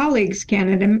 but colleagues can,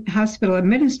 and hospital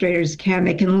administrators can.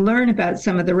 They can learn about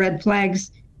some of the red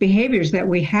flags behaviors that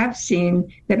we have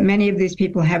seen that many of these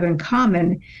people have in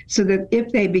common, so that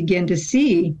if they begin to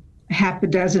see half a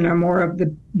dozen or more of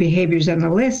the behaviors on the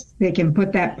list, they can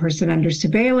put that person under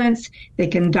surveillance. They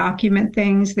can document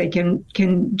things. They can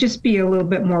just be a little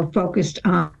bit more focused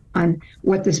on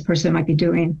what this person might be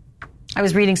doing. I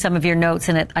was reading some of your notes,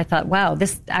 and I thought, wow,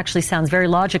 this actually sounds very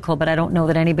logical, but I don't know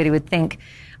that anybody would think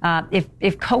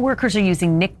if coworkers are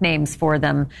using nicknames for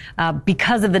them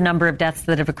because of the number of deaths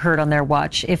that have occurred on their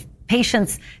watch, if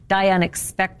patients die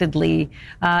unexpectedly,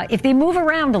 if they move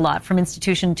around a lot from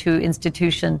institution to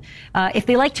institution, if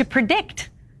they like to predict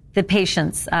the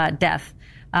patient's death,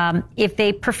 if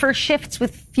they prefer shifts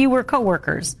with fewer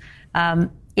coworkers,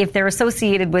 if they're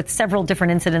associated with several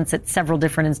different incidents at several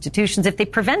different institutions, if they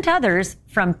prevent others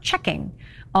from checking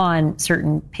on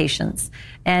certain patients,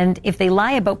 and if they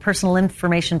lie about personal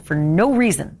information for no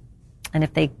reason, and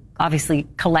if they obviously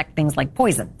collect things like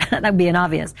poison, that would be an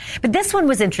obvious. But this one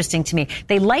was interesting to me.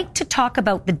 They like to talk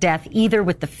about the death either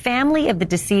with the family of the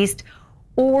deceased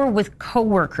or with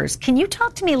coworkers. Can you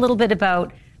talk to me a little bit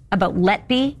about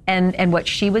Letby and what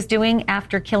she was doing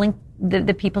after killing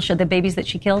the people, the babies that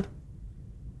she killed?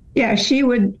 Yeah, she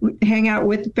would hang out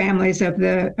with the families of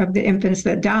the infants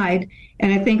that died,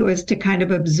 and I think it was to kind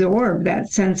of absorb that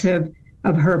sense of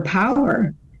her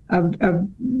power, of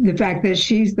the fact that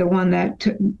she's the one that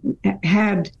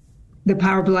had the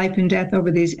power of life and death over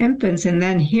these infants, and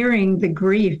then hearing the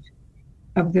grief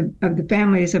of the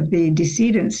families of the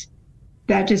decedents,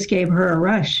 that just gave her a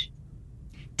rush.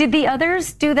 Did the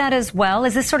others do that as well?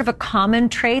 Is this sort of a common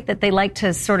trait that they like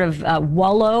to sort of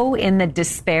wallow in the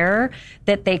despair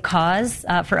that they cause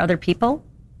for other people?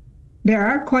 There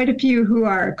are quite a few who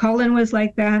are. Cullen was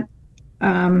like that.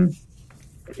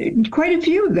 Quite a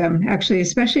few of them, actually,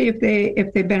 especially if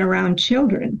they've been around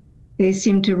children. They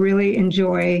seem to really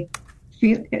enjoy.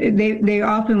 They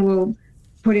often will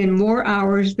put in more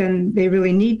hours than they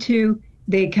really need to.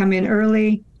 They come in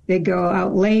early. They go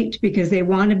out late because they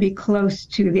want to be close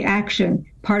to the action.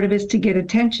 Part of it's to get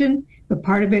attention, but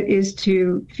part of it is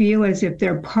to feel as if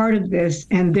they're part of this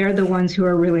and they're the ones who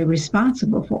are really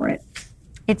responsible for it.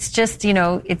 It's just,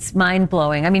 it's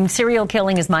mind-blowing. I mean, serial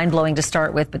killing is mind-blowing to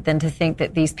start with, but then to think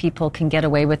that these people can get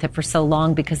away with it for so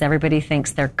long because everybody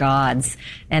thinks they're gods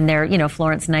and they're,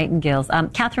 Florence Nightingales.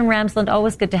 Catherine Ramsland,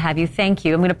 always good to have you. Thank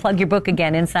you. I'm going to plug your book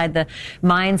again, Inside the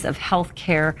Minds of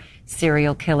Healthcare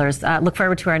Serial Killers. Look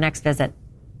forward to our next visit.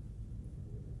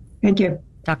 Thank you.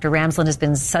 Dr. Ramsland has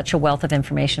been such a wealth of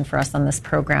information for us on this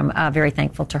program. Very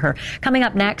thankful to her. Coming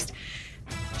up next,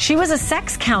 she was a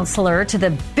sex counselor to the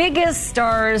biggest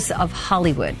stars of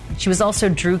Hollywood. She was also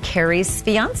Drew Carey's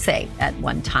fiance at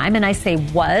one time. And I say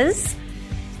was,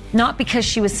 not because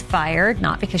she was fired,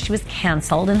 not because she was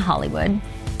canceled in Hollywood.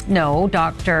 No,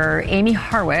 Dr. Amy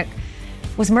Harwick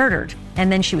was murdered, and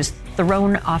then she was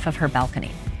thrown off of her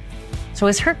balcony. So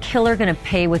is her killer going to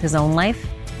pay with his own life?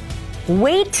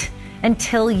 Wait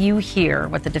until you hear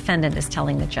what the defendant is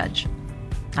telling the judge.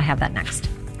 I have that next.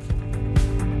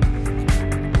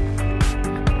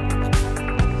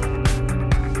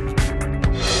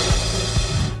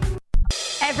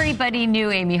 Everybody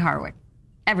knew Amy Harwick.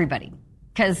 Everybody.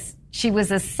 Because she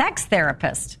was a sex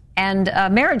therapist and a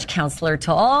marriage counselor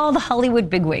to all the Hollywood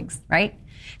bigwigs, right?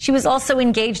 She was also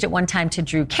engaged at one time to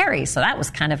Drew Carey, so that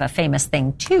was kind of a famous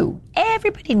thing, too.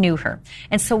 Everybody knew her.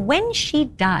 And so when she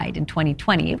died in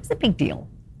 2020, it was a big deal.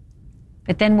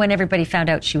 But then when everybody found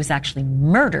out she was actually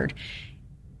murdered,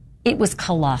 it was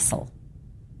colossal.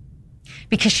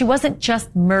 Because she wasn't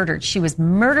just murdered. She was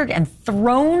murdered and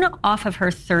thrown off of her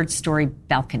third-story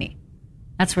balcony.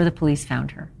 That's where the police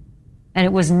found her. And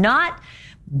it was not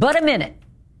but a minute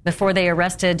before they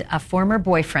arrested a former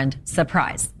boyfriend.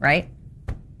 Surprise, right?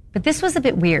 But this was a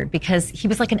bit weird because he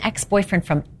was like an ex-boyfriend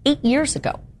from 8 years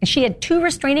ago. And she had 2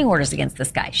 restraining orders against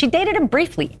this guy. She dated him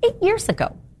briefly 8 years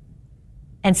ago.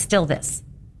 And still this.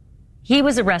 He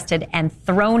was arrested and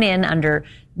thrown in under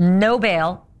no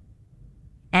bail.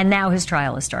 And now his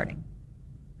trial is starting,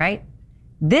 right?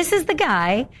 This is the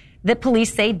guy that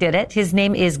police say did it. His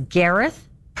name is Gareth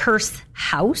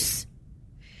Pursehouse.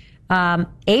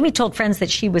 Amy told friends that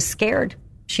she was scared.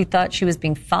 She thought she was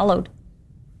being followed.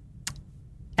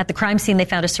 At the crime scene, they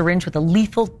found a syringe with a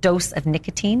lethal dose of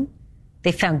nicotine.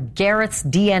 They found Gareth's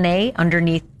DNA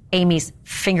underneath Amy's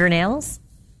fingernails.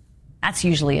 That's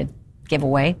usually a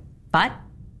giveaway, but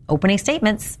opening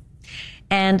statements.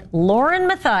 And Lauren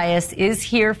Matthias is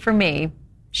here for me.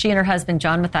 She and her husband,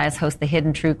 John Matthias, host the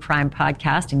Hidden True Crime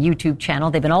podcast and YouTube channel.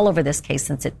 They've been all over this case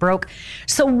since it broke.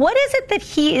 So what is it that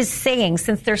he is saying,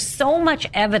 since there's so much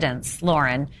evidence,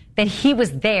 Lauren, that he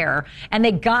was there and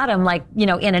they got him in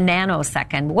a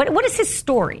nanosecond? What is his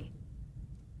story?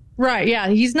 Right. Yeah.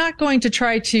 He's not going to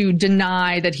try to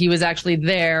deny that he was actually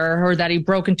there or that he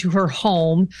broke into her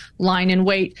home, lying in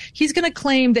wait. He's going to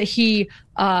claim that he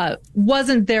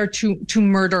wasn't there to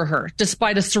murder her,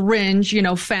 despite a syringe,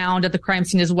 found at the crime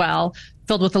scene as well,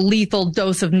 filled with a lethal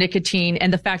dose of nicotine,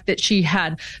 and the fact that she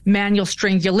had manual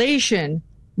strangulation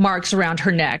marks around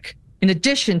her neck. In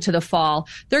addition to the fall,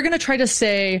 they're going to try to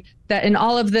say that in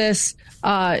all of this,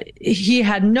 he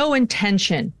had no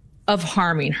intention of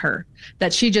harming her,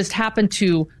 that she just happened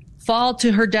to fall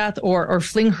to her death or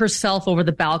fling herself over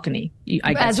the balcony.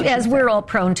 As we're all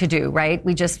prone to do, right?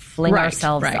 We just fling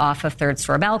ourselves off of third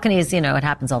floor balconies. It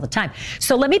happens all the time.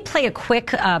 So let me play a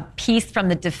quick piece from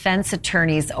the defense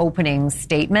attorney's opening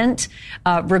statement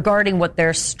regarding what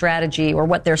their strategy or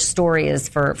what their story is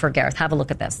for Gareth. Have a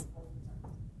look at this.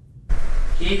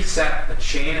 He set a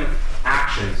chain of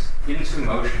actions into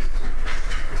motion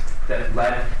that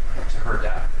led to her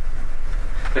death.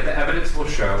 But the evidence will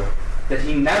show that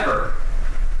he never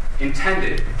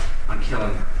intended on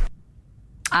killing her.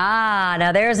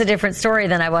 Now there's a different story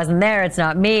than I wasn't there. It's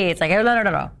not me. It's like,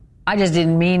 no. I just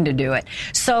didn't mean to do it.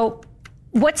 So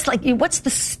what's the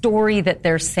story that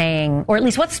they're saying, or at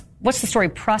least what's the story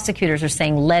prosecutors are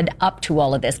saying led up to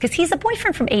all of this? Because he's a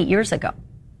boyfriend from 8 years ago.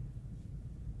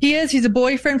 He is. He's a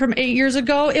boyfriend from 8 years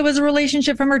ago. It was a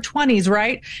relationship from her 20s,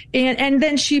 right? And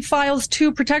then she files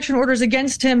 2 protection orders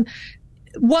against him.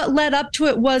 What led up to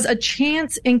it was a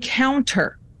chance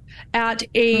encounter at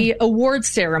a award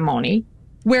ceremony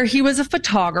where he was a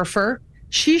photographer.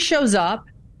 She shows up.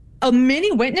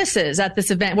 Many witnesses at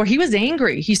this event where he was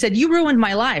angry. He said, "You ruined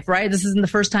my life," right? This isn't the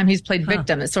first time he's played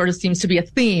victim. It sort of seems to be a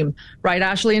theme, right,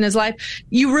 Ashley, in his life.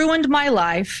 You ruined my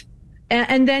life.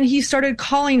 And then he started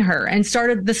calling her and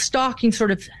the stalking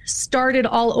started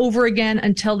all over again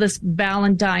until this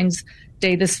Valentine's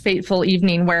Day, this fateful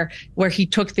evening where he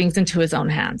took things into his own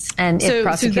hands. And if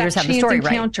prosecutors have the story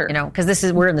encounter, right,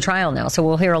 because we're in the trial now, so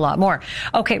we'll hear a lot more.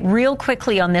 Okay, real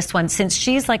quickly on this one, since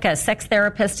she's like a sex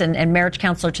therapist and marriage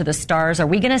counselor to the stars, are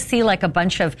we going to see like a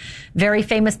bunch of very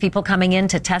famous people coming in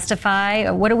to testify?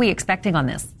 What are we expecting on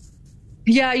this?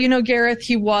 Yeah, Gareth,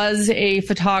 he was a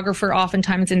photographer,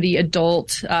 oftentimes in the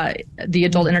adult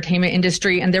entertainment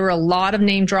industry, and there were a lot of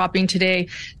name dropping today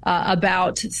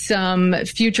about some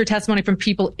future testimony from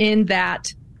people in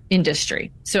that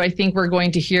industry. So I think we're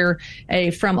going to hear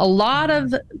from a lot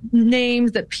of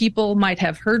names that people might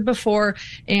have heard before,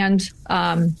 and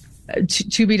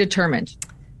to be determined.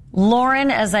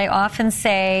 Lauren, as I often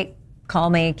say,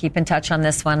 call me, keep in touch on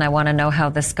this one. I want to know how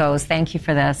this goes. Thank you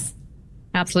for this.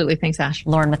 Absolutely. Thanks, Ash.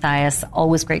 Lauren Matthias,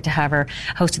 always great to have her,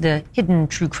 host of the Hidden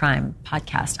True Crime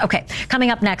podcast. Okay, coming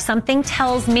up next, something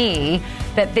tells me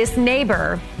that this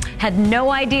neighbor had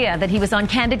no idea that he was on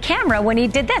candid camera when he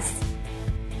did this.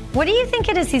 What do you think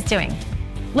it is he's doing?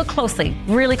 Look closely,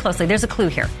 really closely. There's a clue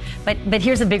here. But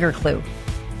here's a bigger clue.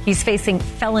 He's facing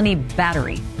felony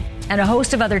battery and a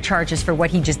host of other charges for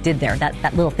what he just did there,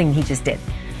 that little thing he just did.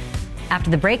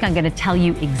 After the break, I'm going to tell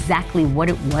you exactly what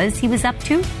it was he was up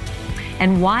to,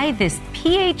 and why this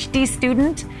PhD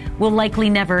student will likely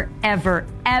never, ever,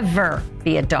 ever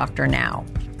be a doctor now.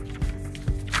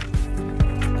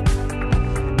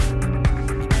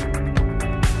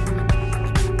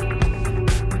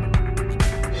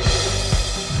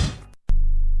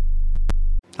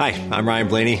 Hi, I'm Ryan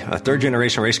Blaney, a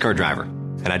third-generation race car driver,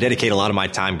 and I dedicate a lot of my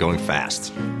time going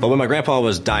fast. But when my grandpa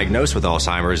was diagnosed with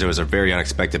Alzheimer's, it was a very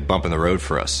unexpected bump in the road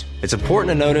for us. It's important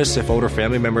to notice if older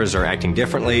family members are acting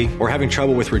differently or having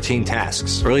trouble with routine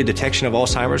tasks. Early detection of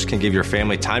Alzheimer's can give your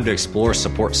family time to explore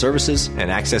support services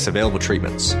and access available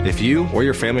treatments. If you or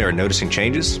your family are noticing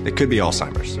changes, it could be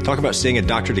Alzheimer's. Talk about seeing a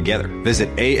doctor together.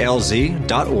 Visit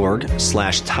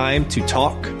alz.org/time to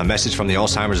talk. A message from the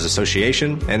Alzheimer's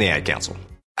Association and the Ad Council.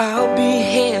 I'll be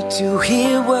here to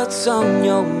hear what's on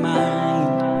your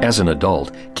mind. As an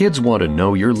adult, kids want to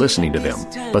know you're listening to them,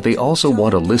 but they also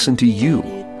want to listen to you.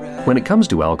 When it comes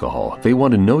to alcohol, they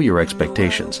want to know your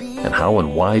expectations and how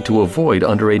and why to avoid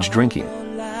underage drinking.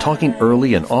 Talking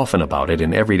early and often about it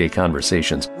in everyday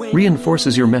conversations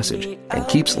reinforces your message and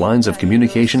keeps lines of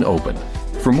communication open.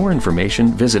 For more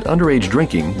information, visit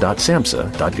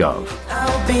underagedrinking.samhsa.gov.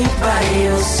 I'll be by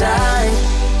your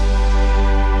side.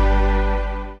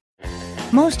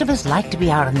 Most of us like to be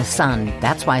out in the sun.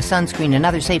 That's why sunscreen and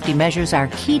other safety measures are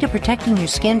key to protecting your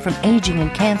skin from aging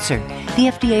and cancer. The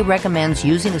FDA recommends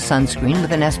using a sunscreen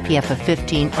with an SPF of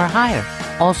 15 or higher.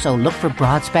 Also, look for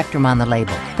broad spectrum on the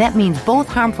label. That means both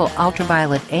harmful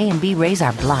ultraviolet A and B rays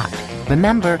are blocked.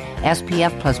 Remember,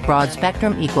 SPF plus broad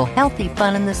spectrum equal healthy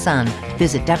fun in the sun.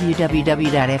 Visit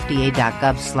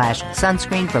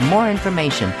www.fda.gov/sunscreen for more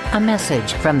information. A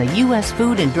message from the U.S.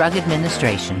 Food and Drug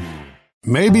Administration.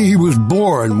 Maybe he was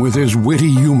born with his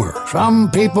witty humor.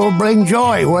 Some people bring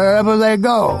joy wherever they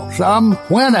go, some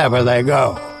whenever they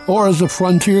go. Or as a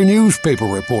frontier newspaper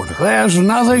reporter. There's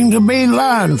nothing to be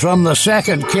learned from the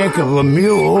second kick of a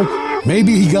mule.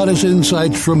 Maybe he got his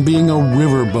insights from being a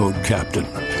riverboat captain.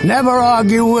 Never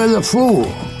argue with a fool.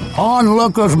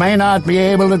 Onlookers may not be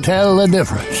able to tell the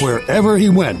difference. Wherever he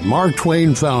went, Mark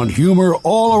Twain found humor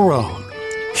all around.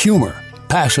 Humor.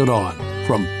 Pass it on.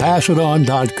 From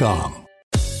PassItOn.com.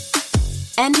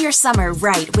 End your summer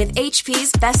right with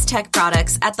HP's best tech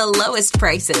products at the lowest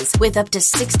prices with up to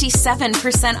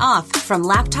 67% off from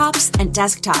laptops and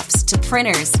desktops to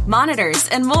printers, monitors,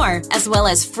 and more, as well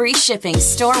as free shipping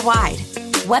store-wide.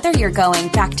 Whether you're going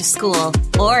back to school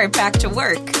or back to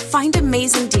work, find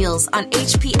amazing deals on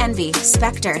HP Envy,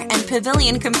 Spectre, and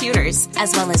Pavilion computers,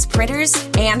 as well as printers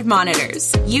and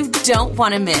monitors. You don't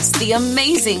want to miss the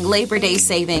amazing Labor Day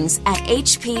savings at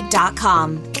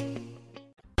HP.com.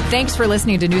 Thanks for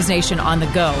listening to News Nation on the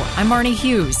Go. I'm Marnie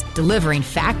Hughes, delivering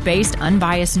fact-based,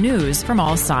 unbiased news from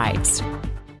all sides.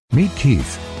 Meet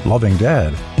Keith, loving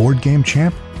dad, board game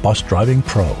champ, bus driving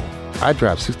pro. I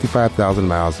drive 65,000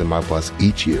 miles in my bus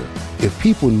each year. If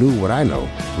people knew what I know,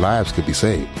 lives could be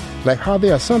saved. Like how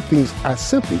there are some things I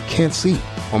simply can't see.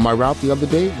 On my route the other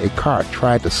day, a car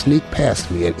tried to sneak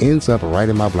past me and ends up right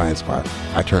in my blind spot.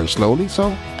 I turned slowly,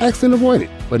 so accident avoided.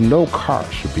 But no car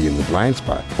should be in the blind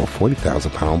spot for a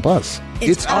 40,000-pound bus.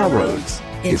 It's our roads.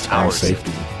 It's our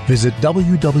safety. Visit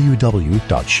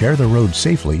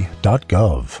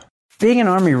www.sharetheroadsafely.gov. Being an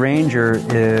Army Ranger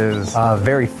is a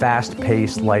very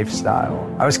fast-paced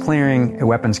lifestyle. I was clearing a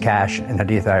weapons cache in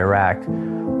Haditha, Iraq,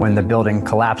 when the building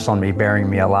collapsed on me, burying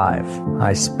me alive.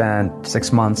 I spent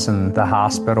 6 months in the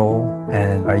hospital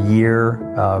and a year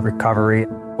of recovery.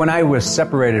 When I was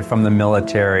separated from the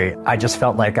military, I just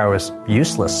felt like I was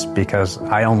useless because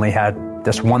I only had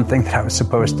this one thing that I was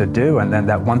supposed to do, and then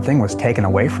that one thing was taken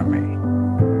away from me.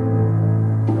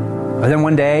 But then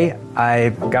one day, I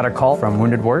got a call from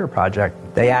Wounded Warrior Project.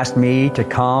 They asked me to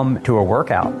come to a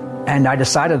workout, and I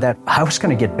decided that I was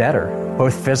going to get better,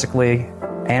 both physically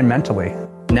and mentally.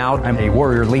 Now I'm a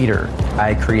warrior leader.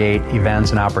 I create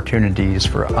events and opportunities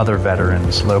for other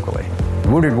veterans locally. The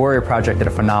Wounded Warrior Project did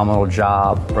a phenomenal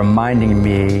job reminding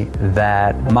me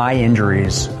that my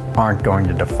injuries aren't going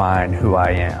to define who I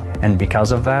am. And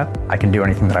because of that, I can do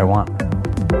anything that I want.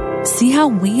 See how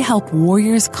we help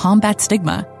warriors combat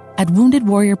stigma at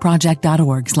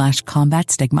woundedwarriorproject.org/combat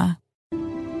stigma.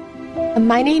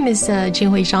 My name is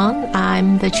Jinhui Zhang.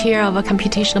 I'm the chair of a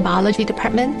computational biology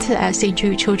department at St.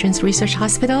 Jude Children's Research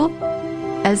Hospital.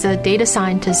 As a data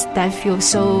scientist, I feel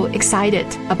so excited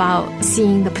about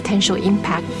seeing the potential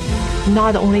impact,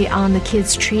 not only on the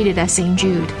kids treated at St.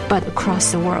 Jude, but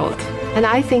across the world. And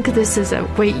I think this is a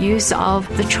great use of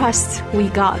the trust we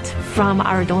got from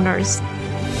our donors.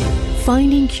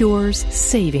 Finding cures,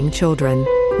 saving children.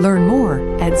 Learn more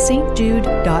at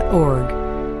stjude.org.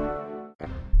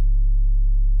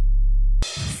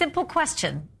 Simple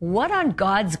question. What on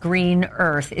God's green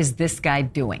earth is this guy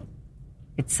doing?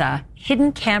 It's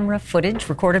hidden camera footage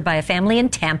recorded by a family in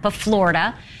Tampa,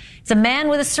 Florida. It's a man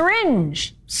with a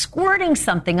syringe squirting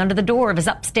something under the door of his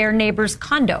upstairs neighbor's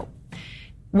condo.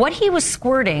 What he was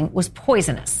squirting was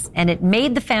poisonous, and it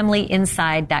made the family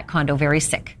inside that condo very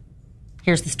sick.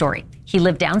 Here's the story. He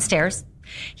lived downstairs.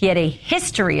 He had a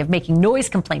history of making noise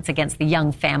complaints against the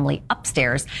young family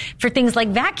upstairs for things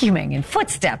like vacuuming and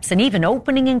footsteps and even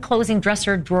opening and closing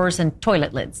dresser drawers and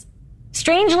toilet lids.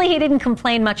 Strangely, he didn't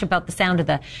complain much about the sound of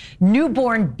the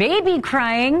newborn baby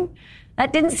crying.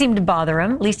 That didn't seem to bother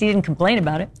him. At least he didn't complain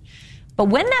about it. But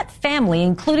when that family,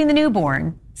 including the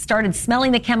newborn, started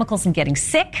smelling the chemicals and getting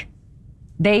sick,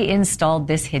 they installed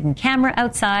this hidden camera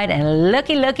outside, and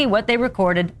looky what they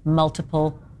recorded,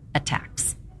 multiple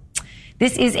attacks.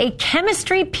 This is a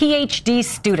chemistry PhD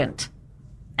student.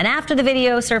 And after the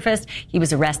video surfaced, he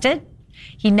was arrested.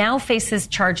 He now faces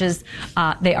charges,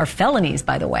 they are felonies,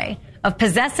 by the way, of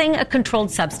possessing a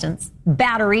controlled substance,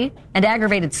 battery, and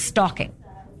aggravated stalking.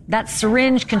 That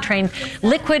syringe contained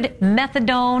liquid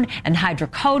methadone and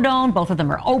hydrocodone. Both of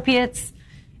them are opiates.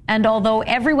 And although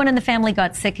everyone in the family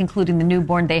got sick, including the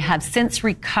newborn, they have since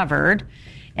recovered.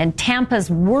 And Tampa's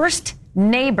worst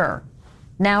neighbor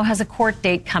now has a court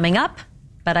date coming up.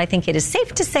 But I think it is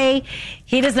safe to say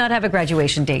he does not have a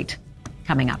graduation date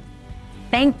coming up.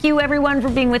 Thank you, everyone, for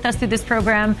being with us through this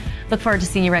program. Look forward to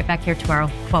seeing you right back here tomorrow.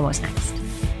 Cuomo's next.